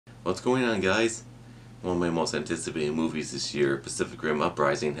What's going on, guys? One of my most anticipated movies this year, Pacific Rim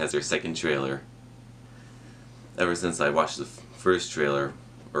Uprising, has their second trailer. Ever since I watched the first trailer,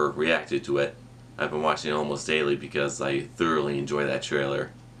 or reacted to it, I've been watching it almost daily because I thoroughly enjoy that trailer.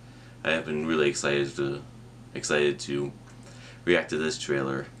 I have been really excited to react to this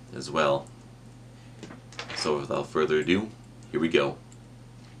trailer as well. So without further ado, here we go.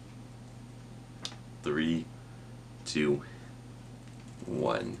 3, 2,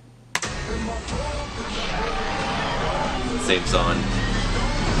 1. Same song.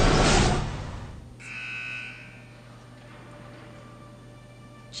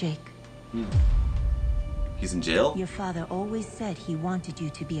 Jake. He's in jail? Your father always said he wanted you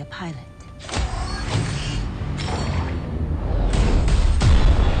to be a pilot.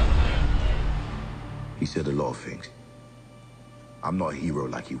 He said a lot of things. I'm not a hero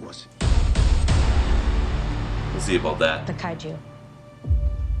like he was. We'll see about that. The kaiju.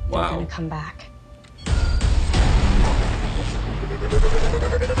 Wow. They're gonna come back.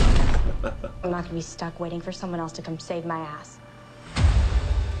 I'm not gonna be stuck waiting for someone else to come save my ass.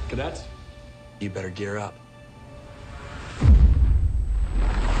 Cadets, you better gear up.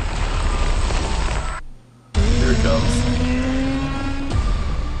 Here it comes.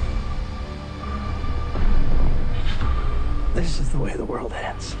 This is the way the world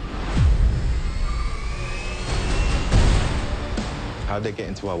ends. How'd they get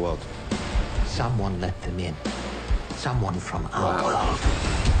into our world? Someone let them in. Someone from our Wow. world.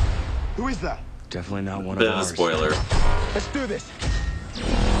 Who is that? Definitely not one Bit of of a ours. spoiler. Let's do this.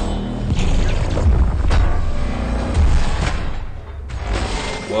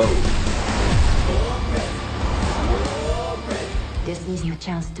 Whoa. This is your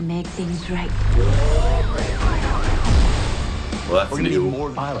chance to make things right. Well, that's We're gonna new. need more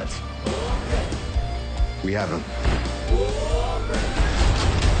pilots. We have them.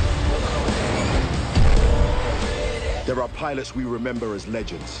 There are pilots we remember as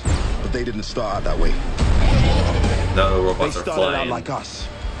legends, but they didn't start out that way. Now the They robots are started out flying. like us.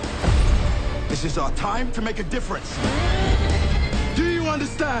 This is our time to make a difference. Do you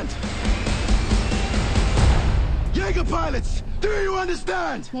understand? Jaeger pilots, do you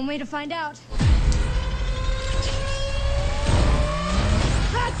understand? One way to find out.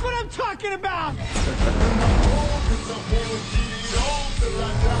 That's what I'm talking about!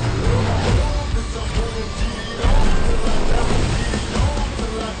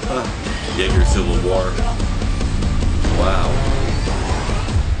 Jaeger Civil War. Wow.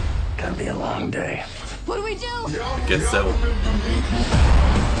 Gonna be a long day. What do we do? I guess so.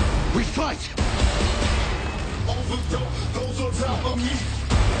 We fight!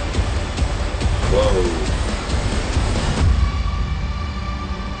 Whoa.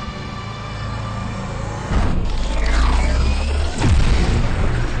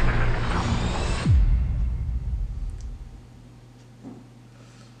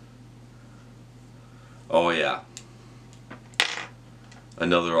 Oh yeah.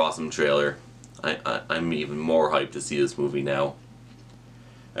 Another awesome trailer. I'm even more hyped to see this movie now.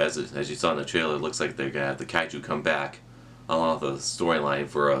 As you saw in the trailer, it looks like they're gonna have the kaiju come back along with the storyline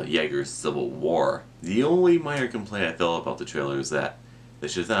for a Jaeger Civil War. The only minor complaint I felt about the trailer is that they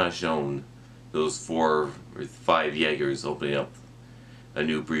should not have shown those 4 or 5 Jaegers opening up a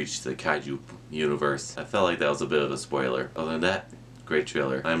new breach to the kaiju universe. I felt like that was a bit of a spoiler. Other than that, great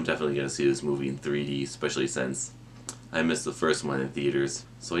trailer. I'm definitely going to see this movie in 3D, especially since I missed the first one in theaters.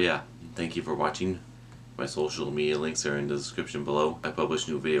 So yeah, thank you for watching. My social media links are in the description below. I publish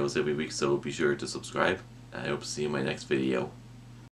new videos every week, so be sure to subscribe. I hope to see you in my next video.